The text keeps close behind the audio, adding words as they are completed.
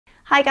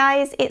Hi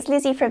guys, it's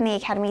Lizzie from the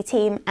Academy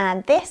team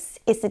and this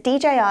is the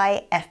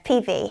DJI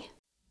FPV.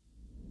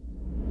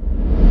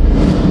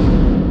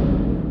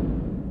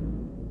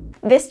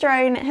 This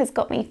drone has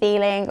got me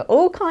feeling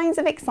all kinds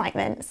of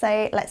excitement,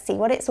 so let's see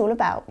what it's all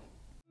about.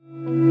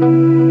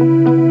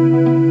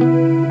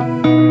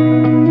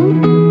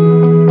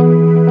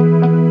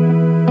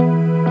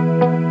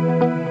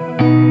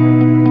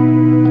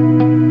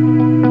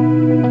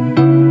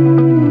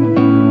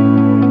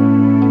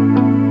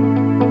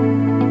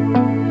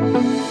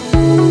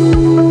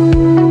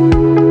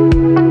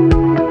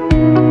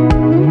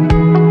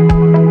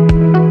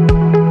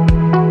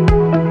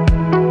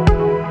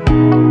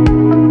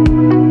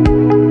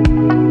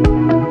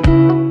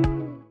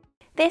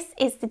 This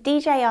is the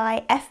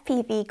DJI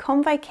FPV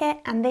Combo kit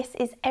and this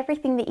is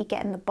everything that you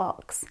get in the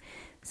box.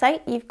 So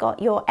you've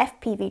got your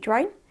FPV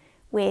drone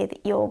with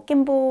your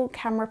gimbal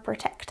camera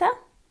protector,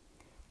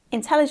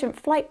 intelligent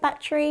flight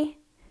battery,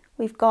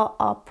 we've got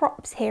our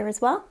props here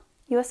as well.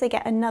 You also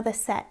get another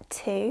set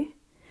too.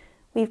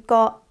 We've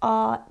got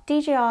our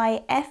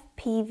DJI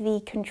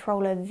FPV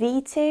controller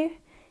V2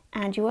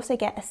 and you also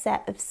get a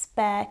set of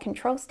spare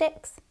control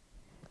sticks.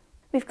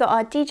 We've got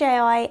our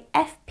DJI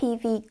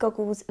FPV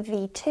goggles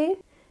V2,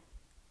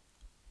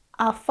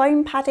 our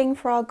foam padding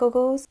for our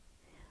goggles,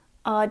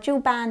 our dual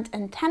band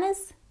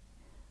antennas,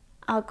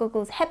 our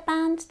goggles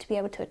headband to be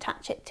able to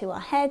attach it to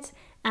our head,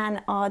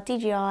 and our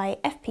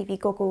DJI FPV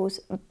goggles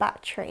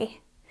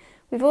battery.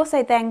 We've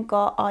also then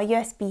got our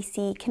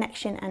USB-C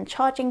connection and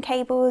charging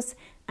cables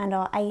and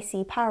our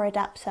AC power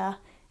adapter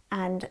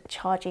and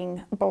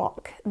charging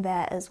block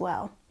there as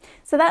well.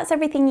 So that's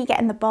everything you get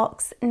in the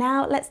box.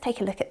 Now let's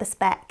take a look at the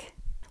spec.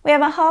 We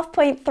have a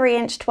 0.5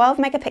 inch 12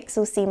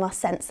 megapixel CMOS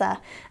sensor,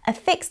 a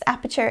fixed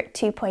aperture at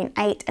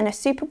 2.8 and a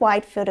super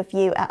wide field of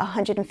view at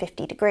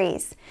 150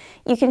 degrees.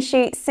 You can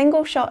shoot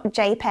single shot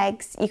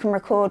JPEGs, you can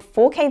record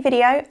 4K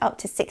video up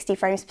to 60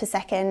 frames per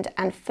second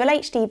and full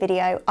HD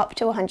video up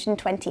to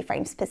 120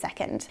 frames per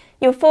second.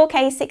 Your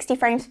 4K 60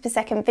 frames per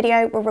second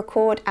video will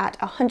record at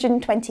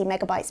 120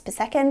 megabytes per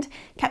second,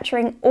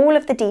 capturing all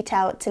of the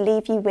detail to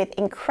leave you with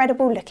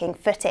incredible looking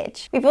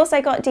footage. We've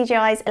also got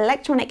DJI's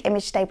electronic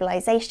image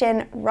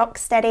stabilization, rock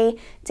steady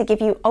to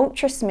give you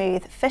ultra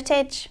smooth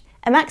footage,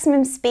 a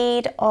maximum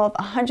speed of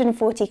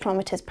 140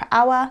 kilometers per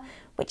hour,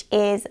 which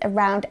is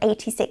around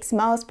 86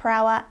 miles per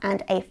hour,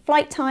 and a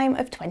flight time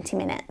of 20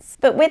 minutes.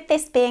 But with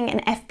this being an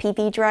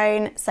FPV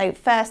drone, so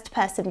first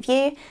person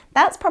view,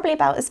 that's probably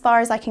about as far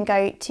as I can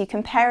go to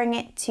comparing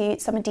it to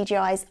some of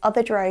DJI's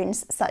other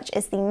drones, such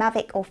as the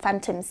Mavic or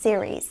Phantom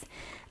series.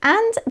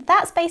 And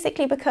that's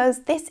basically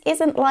because this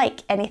isn't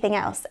like anything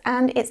else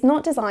and it's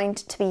not designed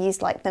to be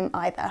used like them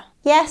either.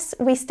 Yes,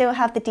 we still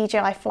have the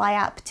DJI Fly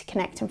app to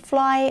connect and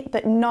fly,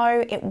 but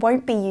no, it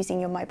won't be using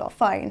your mobile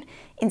phone.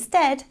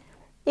 Instead,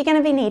 you're going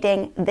to be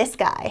needing this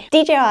guy,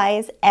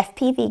 DJI's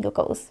FPV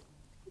goggles.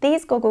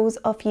 These goggles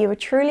offer you a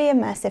truly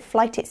immersive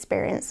flight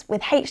experience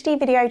with HD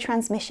video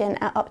transmission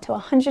at up to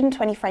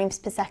 120 frames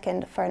per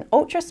second for an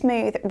ultra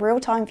smooth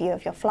real-time view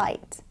of your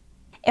flight.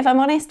 If I'm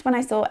honest, when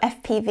I saw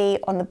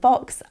FPV on the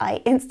box,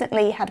 I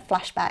instantly had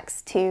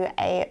flashbacks to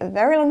a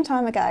very long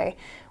time ago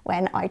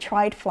when I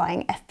tried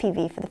flying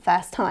FPV for the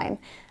first time.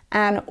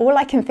 And all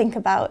I can think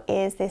about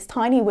is this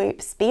tiny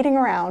whoop speeding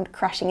around,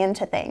 crashing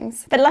into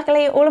things. But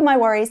luckily, all of my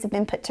worries have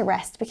been put to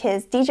rest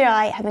because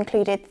DJI have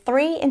included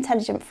 3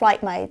 intelligent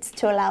flight modes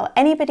to allow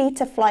anybody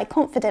to fly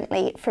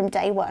confidently from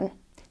day one.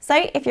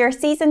 So if you're a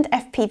seasoned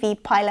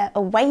FPV pilot,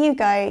 away you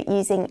go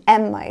using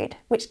M mode,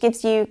 which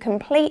gives you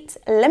complete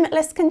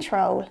limitless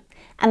control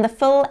and the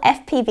full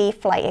FPV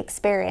flight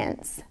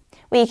experience,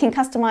 where you can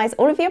customize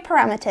all of your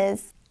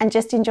parameters and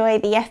just enjoy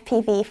the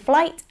FPV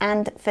flight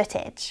and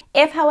footage.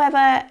 If,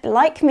 however,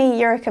 like me,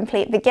 you're a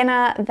complete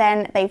beginner,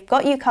 then they've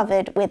got you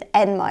covered with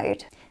N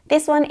mode.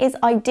 This one is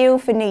ideal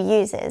for new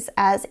users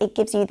as it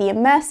gives you the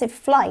immersive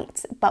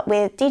flight, but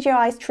with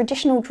DJI's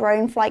traditional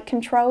drone flight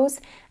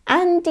controls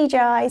and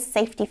DJI's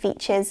safety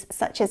features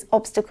such as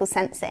obstacle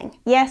sensing.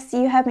 Yes,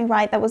 you heard me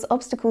right, that was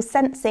obstacle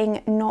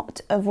sensing, not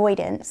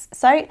avoidance.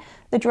 So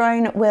the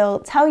drone will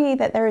tell you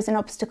that there is an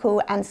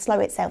obstacle and slow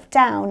itself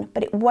down,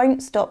 but it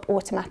won't stop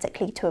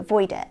automatically to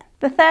avoid it.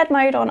 The third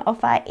mode on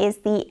offer is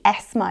the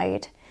S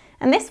mode.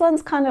 And this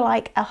one's kind of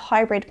like a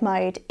hybrid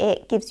mode.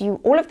 It gives you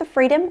all of the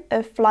freedom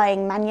of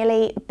flying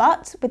manually,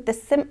 but with the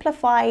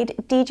simplified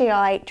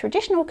DJI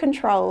traditional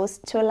controls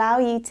to allow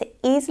you to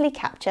easily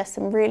capture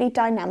some really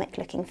dynamic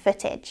looking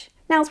footage.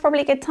 Now's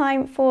probably a good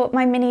time for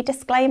my mini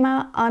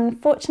disclaimer.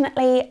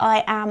 Unfortunately,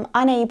 I am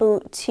unable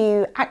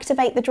to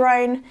activate the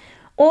drone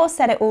or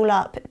set it all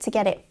up to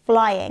get it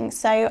flying.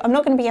 So I'm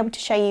not going to be able to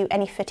show you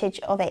any footage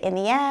of it in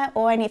the air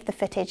or any of the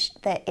footage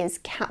that is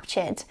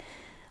captured.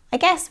 I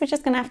guess we're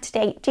just going to have to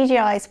take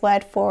DJI's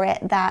word for it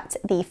that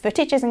the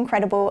footage is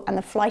incredible and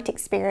the flight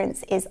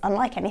experience is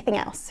unlike anything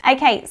else.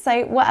 Okay,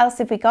 so what else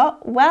have we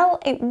got? Well,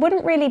 it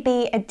wouldn't really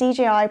be a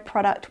DJI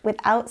product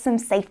without some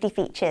safety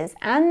features,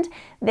 and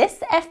this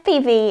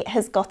FPV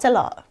has got a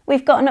lot.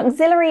 We've got an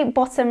auxiliary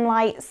bottom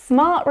light,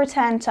 smart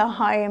return to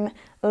home,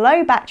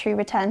 low battery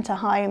return to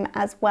home,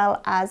 as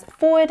well as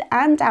forward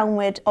and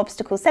downward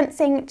obstacle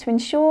sensing to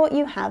ensure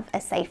you have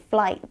a safe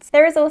flight.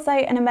 There is also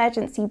an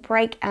emergency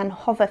brake and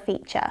hover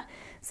feature.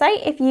 So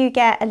if you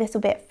get a little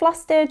bit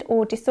flustered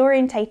or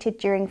disorientated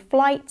during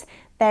flight,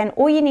 then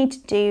all you need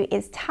to do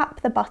is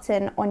tap the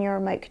button on your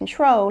remote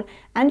control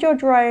and your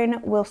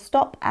drone will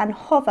stop and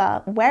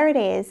hover where it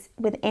is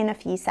within a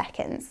few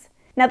seconds.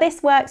 Now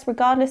this works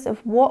regardless of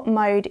what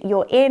mode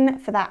you're in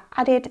for that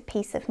added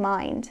peace of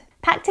mind.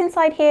 Packed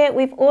inside here,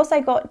 we've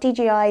also got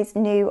DJI's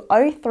new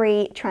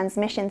O3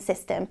 transmission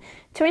system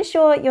to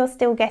ensure you're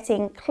still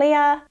getting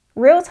clear,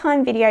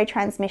 real-time video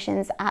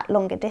transmissions at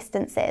longer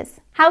distances.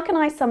 How can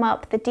I sum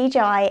up the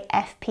DJI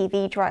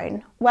FPV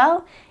drone?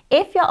 Well,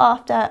 if you're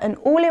after an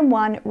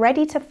all-in-one,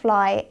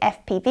 ready-to-fly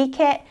FPV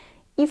kit,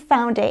 you've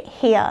found it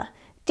here.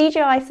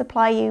 DJI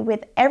supply you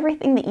with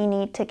everything that you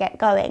need to get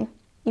going.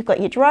 You've got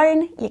your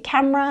drone, your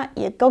camera,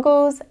 your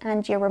goggles,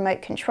 and your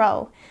remote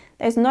control.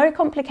 There's no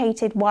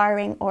complicated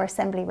wiring or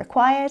assembly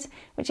required,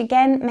 which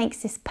again makes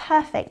this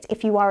perfect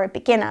if you are a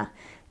beginner.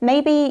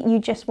 Maybe you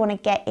just want to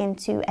get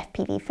into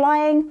FPV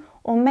flying,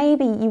 or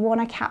maybe you want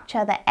to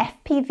capture the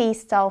FPV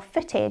style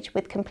footage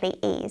with complete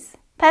ease.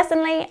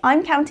 Personally,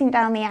 I'm counting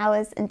down the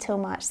hours until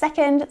March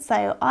 2nd,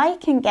 so I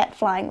can get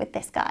flying with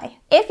this guy.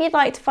 If you'd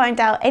like to find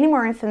out any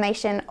more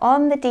information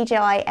on the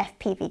DJI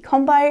FPV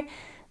Combo,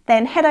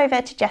 then head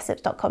over to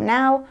jessops.com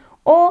now,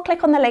 or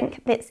click on the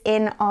link that's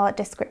in our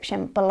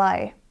description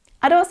below.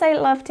 I'd also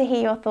love to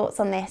hear your thoughts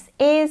on this.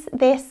 Is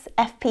this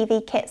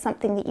FPV kit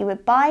something that you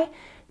would buy?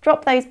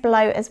 Drop those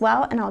below as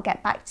well and I'll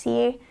get back to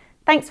you.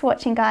 Thanks for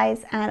watching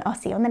guys, and I'll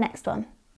see you on the next one.